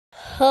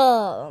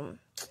Hey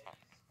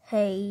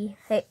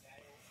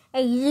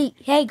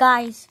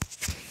guys.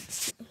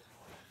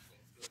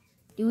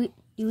 Do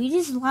we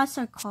just lost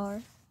our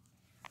car?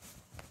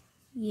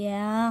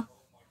 Yeah.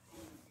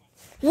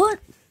 What?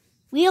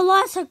 We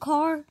lost our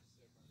car?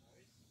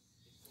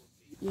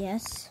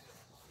 Yes.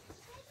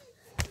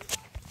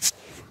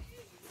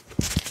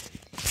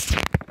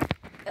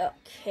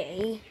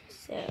 Okay,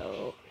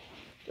 so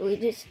do we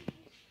just...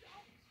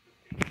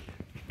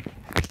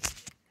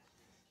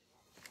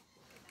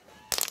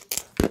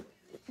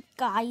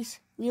 Guys,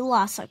 we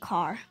lost our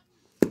car.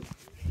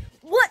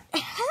 What?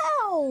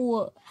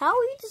 How? How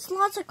we just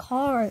lost a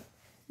car?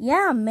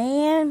 Yeah,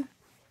 man.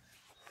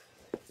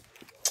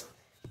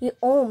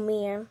 Oh,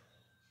 man.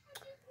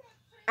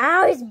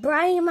 Ow, it's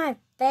bright in my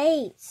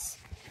face.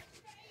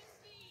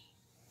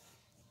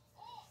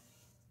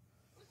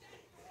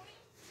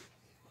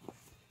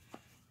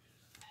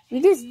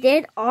 We just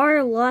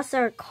lost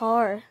our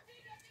car.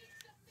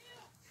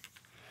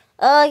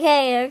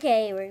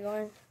 Okay, we're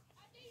going.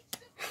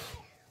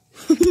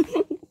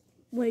 Oh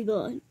my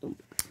God.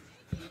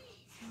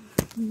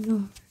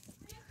 No.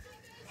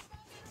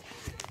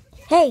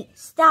 Hey,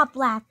 stop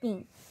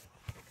laughing.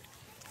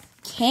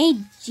 Okay,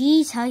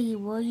 geez, Huggy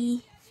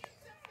Wuggy.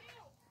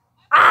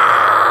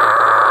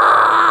 Ow!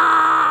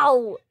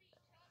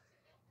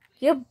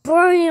 You're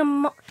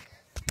burning.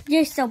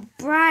 You're so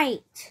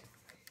bright.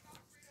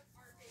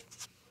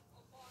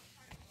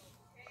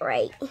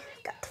 Right,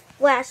 got the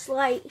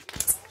flashlight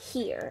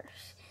here.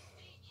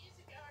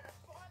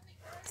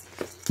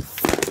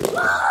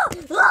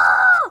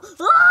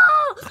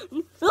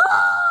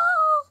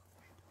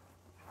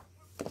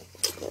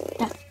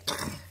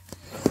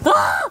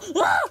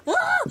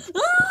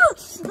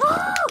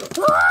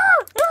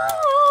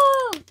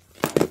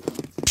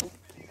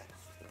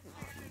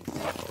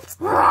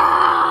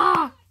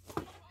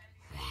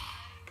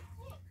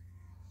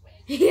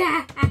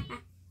 Yeah.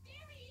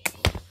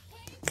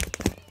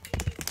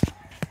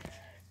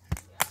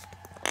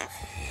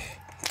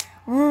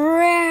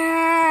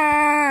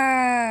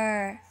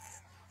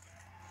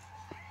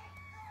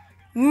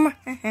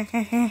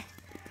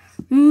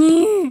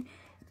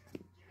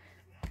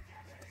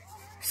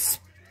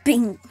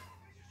 Spin.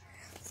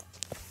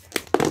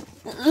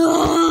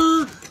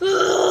 No.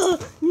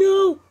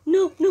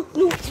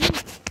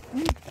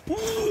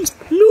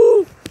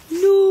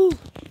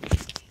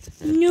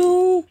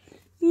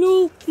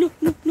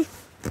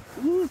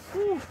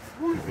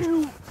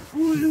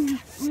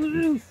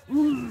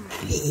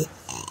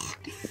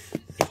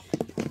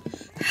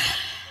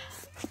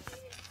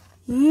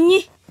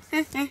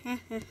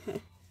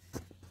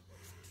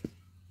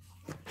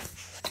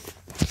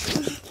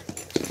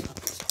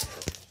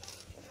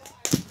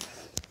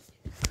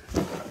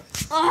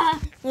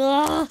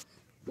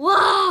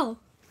 Whoa!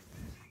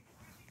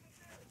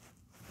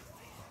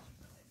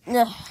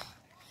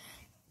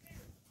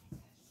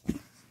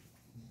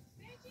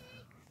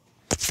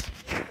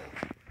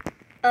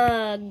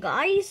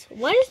 Guys,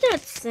 what is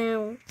that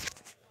sound?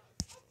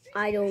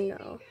 I don't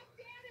know.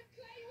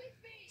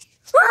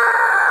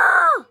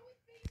 Ah!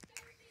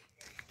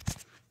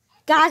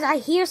 Guys, I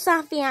hear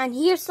something.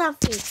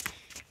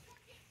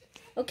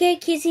 Okay,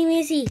 Kissy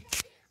Missy.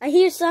 I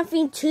hear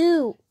something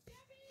too.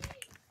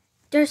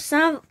 There's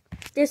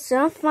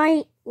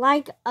something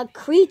like a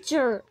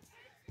creature.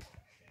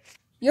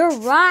 You're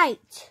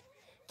right.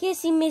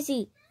 Kissy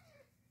Missy.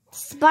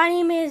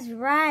 Spider-Man is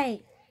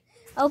right.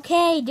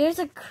 Okay, there's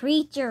a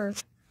creature.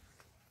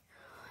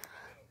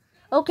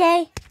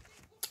 Okay.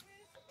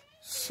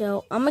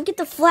 So, I'm gonna get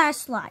the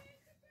flashlight.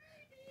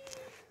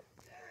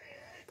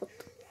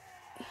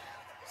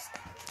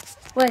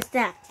 What's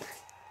that?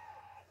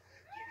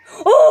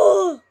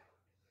 Oh!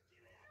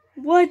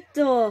 What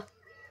the?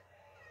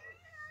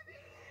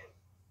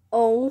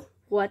 Oh,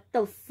 what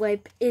the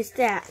flip is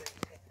that?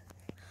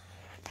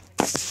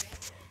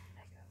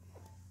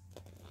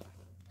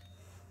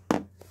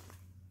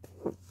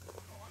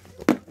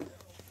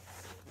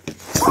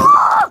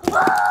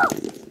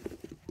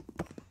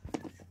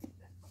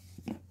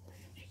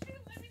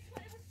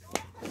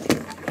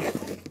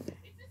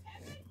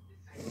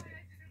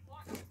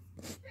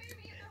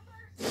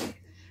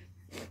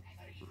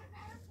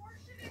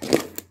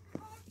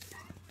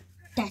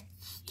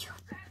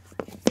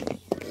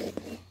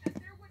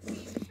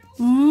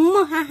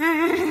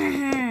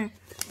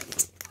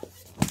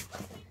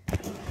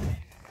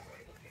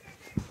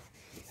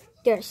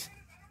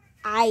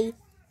 I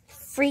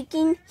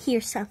freaking hear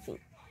something.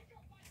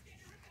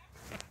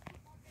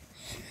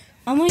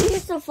 I'm gonna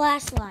use the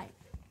flashlight.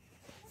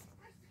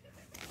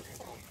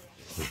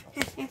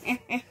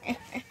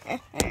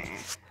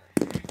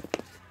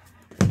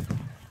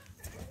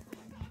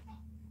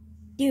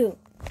 Dude,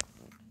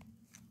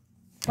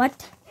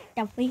 what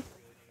the freak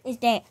is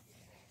that?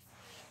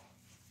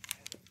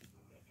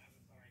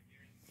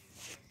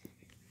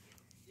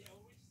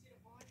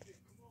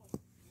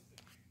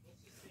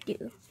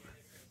 Dude,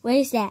 what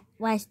is that?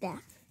 What is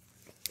that?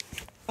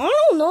 I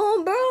don't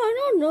know, bro. I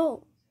don't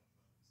know.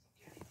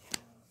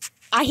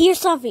 I hear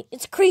something.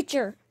 It's a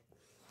creature.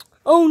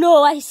 Oh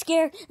no, I'm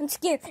scared. I'm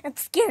scared. I'm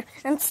scared.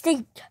 I'm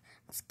scared.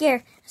 I'm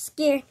scared. I'm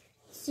scared.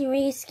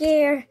 Seriously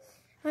scared.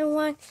 I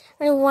want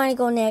to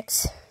go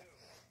next.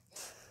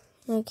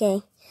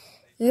 Okay.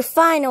 You're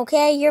fine,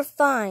 okay? You're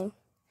fine.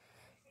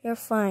 You're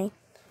fine.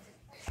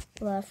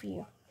 Love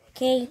you.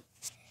 Okay?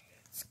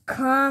 Just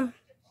calm.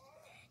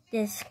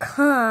 Just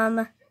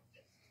calm.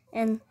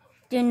 And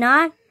do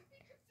not.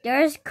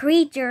 There's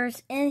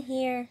creatures in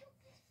here.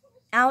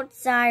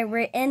 Outside.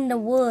 We're in the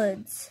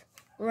woods.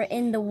 We're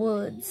in the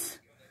woods.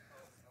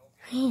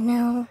 I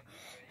know.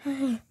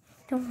 I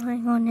don't want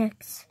to go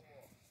next.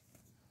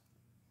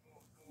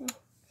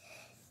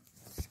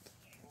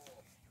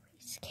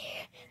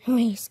 I'm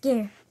really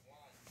scared.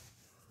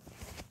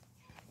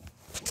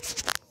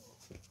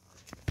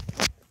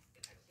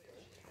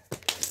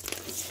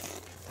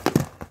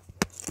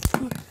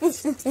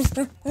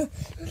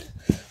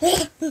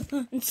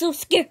 I'm so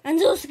scared. I'm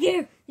so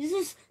scared.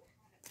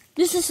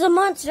 This is a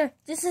monster.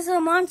 This is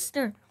a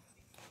monster.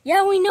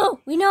 Yeah, we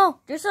know. We know.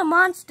 There's a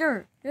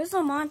monster. There's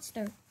a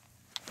monster.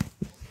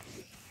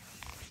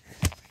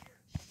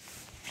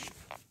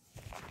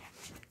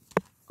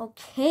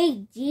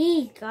 Okay,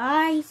 geez,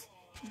 guys.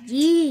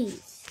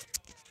 Jeez.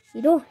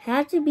 You don't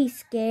have to be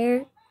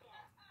scared.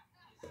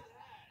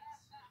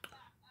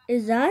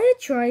 Is that a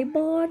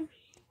tripod?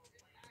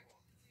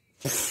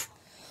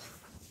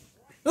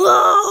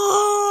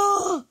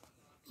 Oh!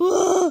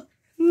 Oh!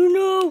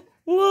 No!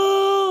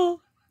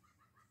 Whoa!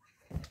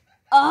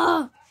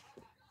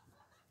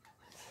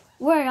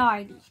 Where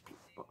are these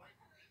people?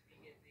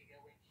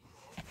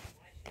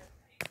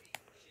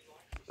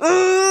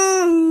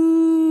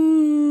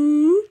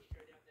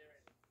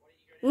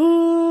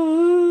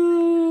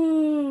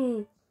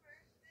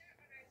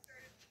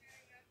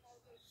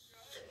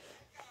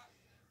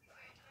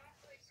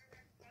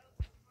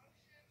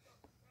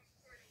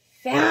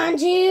 Found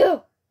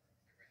you!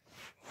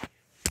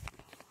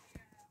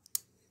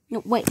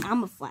 No, wait,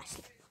 I'm a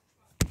flashlight.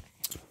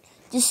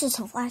 This is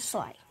a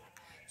flashlight.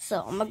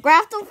 So, I'm gonna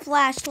grab the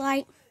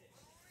flashlight.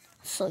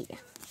 So, yeah.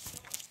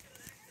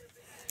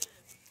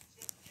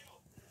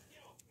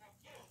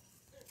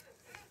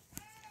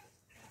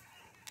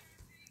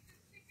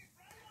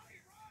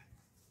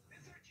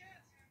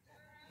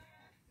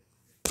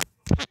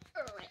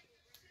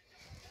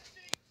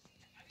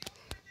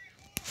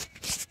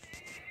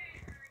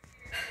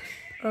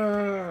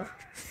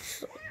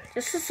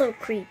 This is so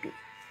creepy.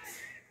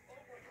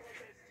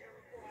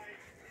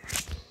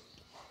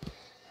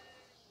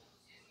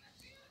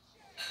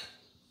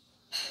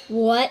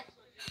 What?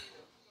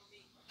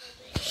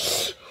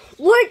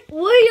 What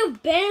are you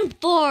banned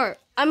for?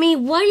 I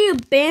mean, what are you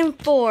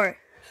banned for?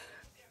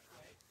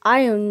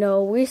 I don't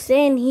know. We're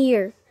staying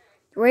here.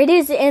 Right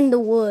is in the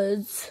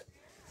woods.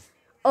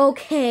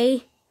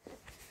 Okay.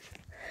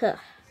 Huh.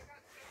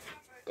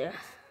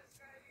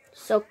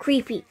 So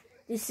creepy.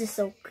 This is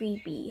so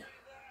creepy.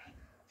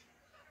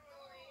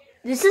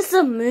 This is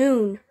a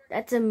moon.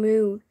 That's a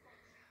moon.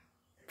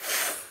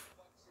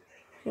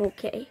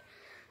 Okay.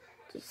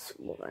 This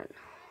one.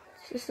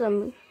 This is a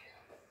moon.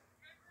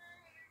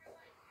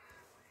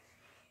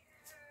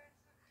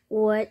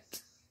 What?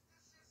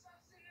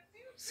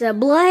 Is that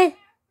blood?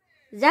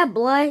 Is that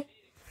blood?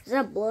 Is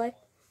that blood?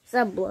 Is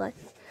that blood?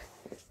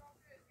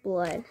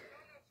 Blood.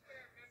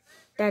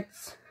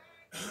 That's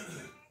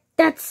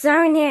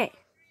Siren Head.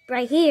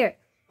 Right here.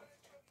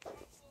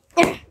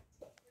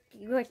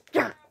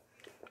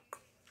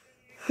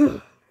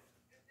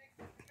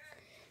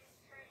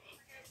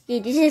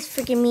 Dude, this is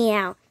freaking me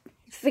out.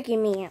 It's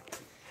freaking me out.